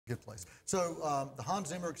good place. So the Hans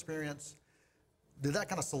Zimmer experience, did that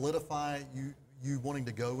kind of solidify you wanting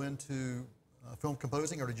to go into film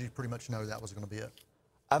composing, or did you pretty much know that was going to be it?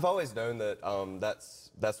 I've always known that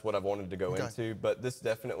that's what I've wanted to go Okay. into, but this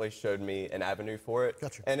definitely showed me an avenue for it.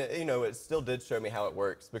 Gotcha. And it, you know, it still did show me how it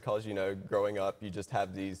works because, you know, growing up, you just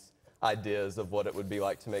have these ideas of what it would be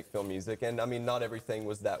like to make film music, and I mean, not everything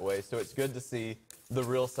was that way. So it's good to see the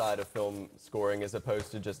real side of film scoring as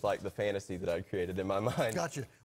opposed to just like the fantasy that I created in my mind. Gotcha.